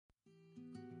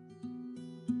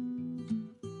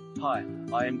Hi,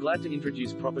 I am glad to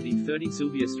introduce property 30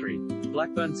 Sylvia Street,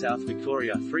 Blackburn, South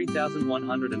Victoria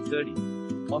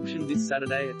 3130. Auction this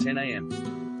Saturday at 10 a.m.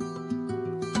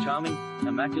 Charming,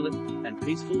 immaculate, and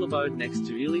peaceful abode next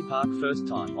to Ely Park, first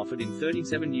time offered in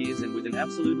 37 years and with an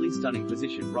absolutely stunning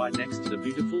position right next to the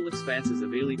beautiful expanses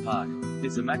of Ely Park.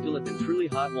 This immaculate and truly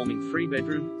heartwarming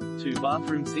 3-bedroom,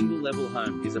 2-bathroom single-level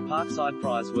home is a parkside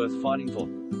prize worth fighting for.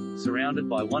 Surrounded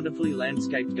by wonderfully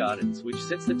landscaped gardens which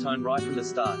sets the tone right from the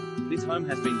start, this home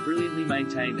has been brilliantly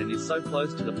maintained and is so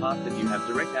close to the park that you have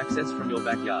direct access from your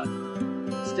backyard.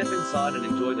 Step inside and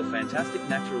enjoy the fantastic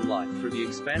natural light through the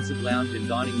expansive lounge and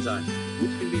dining zone, which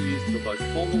can be used for both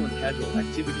formal and casual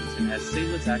activities and has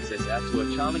seamless access out to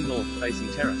a charming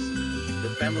north-facing terrace. The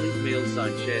family meal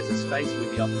zone shares a space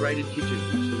with the upgraded kitchen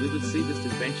which delivers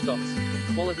sea-distant bench tops,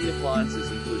 quality appliances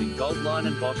including Goldline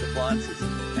and Bosch appliances,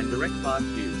 and direct park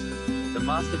views. The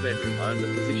master bedroom owns a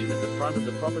position at the front of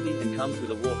the property and comes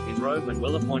with a walk-in robe and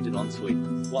well-appointed ensuite,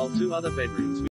 while 2 other bedrooms